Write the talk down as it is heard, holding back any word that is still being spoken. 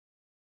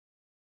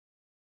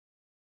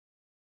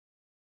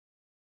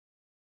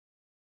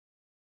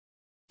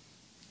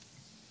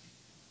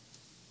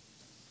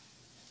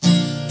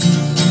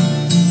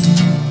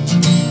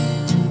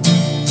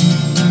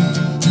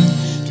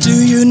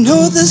you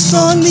know the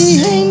song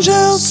the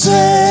angels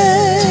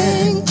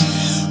sang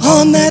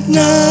on that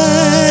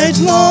night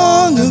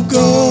long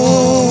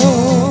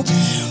ago?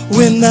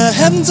 When the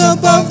heavens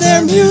above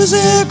their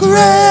music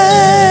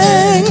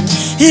rang,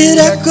 it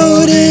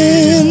echoed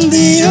in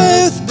the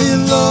earth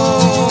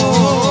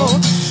below.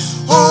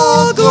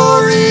 All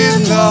glory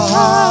in the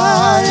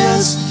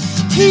highest,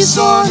 peace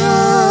on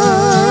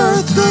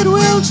earth,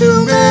 goodwill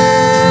to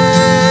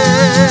men.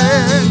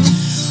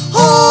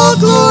 All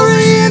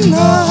glory in the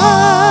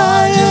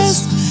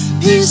highest,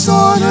 peace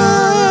on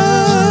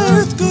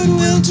earth,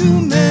 goodwill to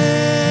men.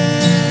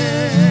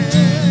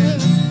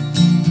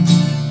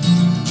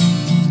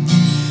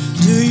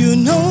 Do you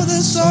know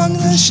the song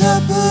the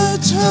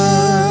shepherds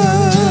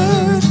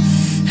heard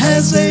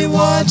as they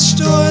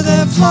watched o'er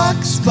their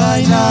flocks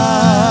by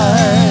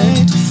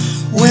night?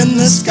 When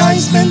the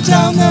skies bent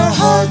down, their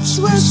hearts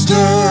were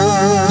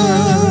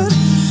stirred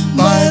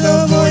by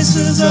the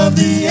voices of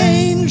the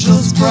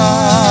angels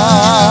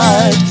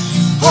bright.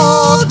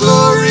 All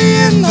glory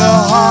in the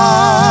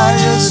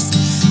highest,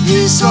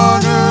 peace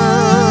on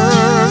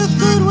earth,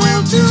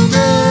 goodwill to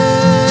men.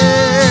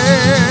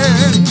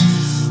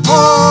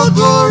 All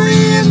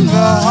glory in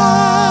the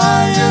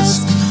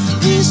highest,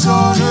 peace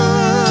on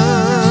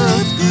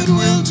earth,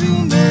 goodwill to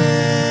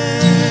men.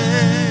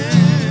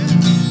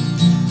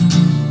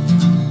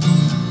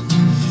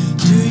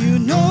 Do you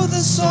know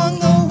the song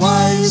the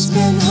wise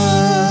men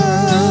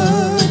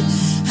heard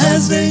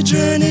as they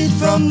journeyed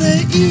from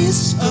the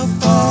east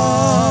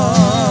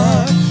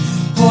afar?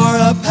 O'er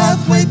a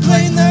pathway